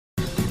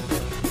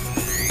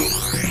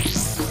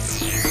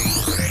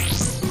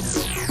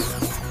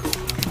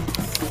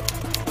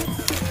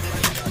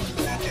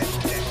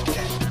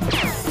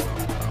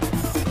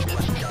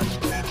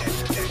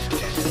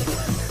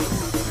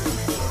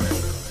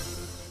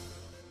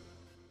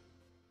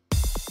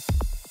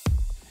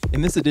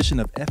In this edition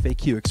of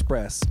FAQ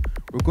Express,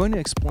 we're going to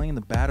explain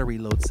the battery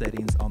load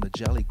settings on the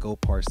Jelly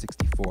GoPar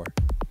 64.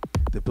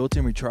 The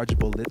built-in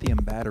rechargeable lithium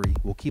battery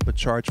will keep a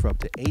charge for up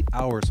to 8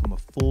 hours from a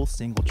full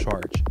single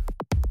charge.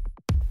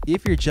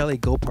 If your Jelly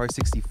GoPar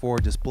 64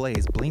 display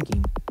is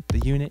blinking, the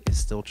unit is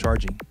still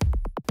charging.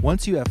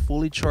 Once you have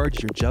fully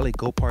charged your Jelly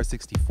GoPar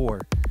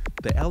 64,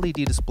 the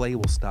LED display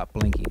will stop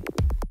blinking.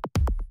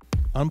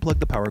 Unplug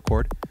the power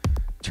cord,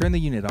 turn the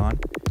unit on,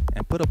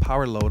 and put a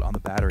power load on the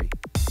battery.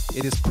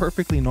 It is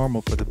perfectly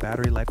normal for the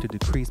battery life to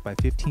decrease by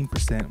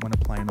 15% when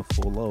applying a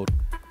full load,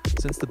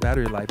 since the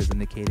battery life is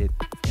indicated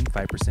in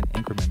 5%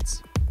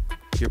 increments.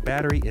 Your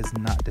battery is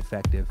not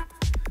defective.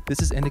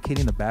 This is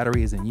indicating the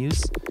battery is in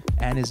use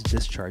and is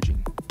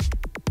discharging.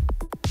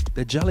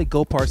 The Jelly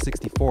GoPar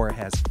 64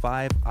 has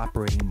 5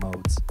 operating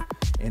modes.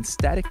 In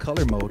static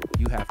color mode,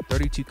 you have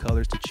 32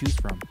 colors to choose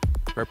from,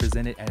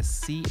 represented as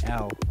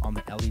CL on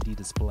the LED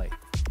display.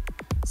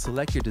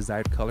 Select your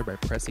desired color by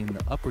pressing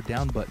the up or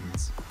down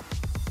buttons.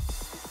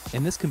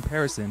 In this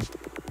comparison,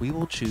 we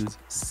will choose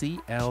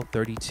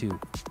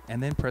CL32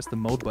 and then press the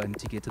mode button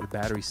to get to the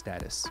battery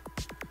status.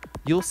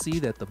 You'll see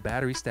that the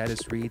battery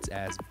status reads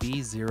as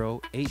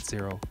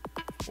B080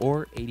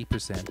 or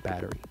 80%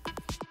 battery.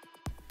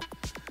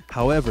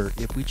 However,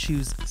 if we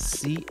choose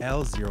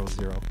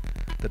CL00,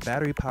 the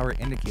battery power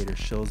indicator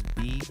shows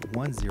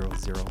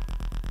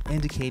B100,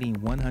 indicating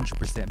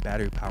 100%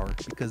 battery power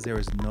because there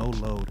is no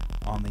load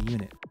on the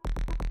unit.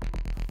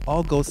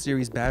 All Go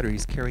Series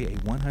batteries carry a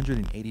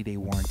 180-day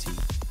warranty.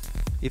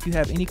 If you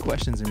have any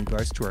questions in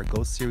regards to our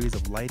Go Series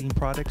of lighting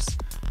products,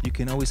 you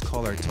can always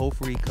call our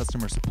toll-free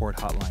customer support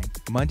hotline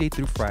Monday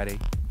through Friday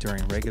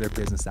during regular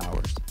business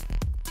hours.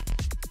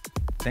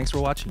 Thanks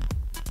for watching.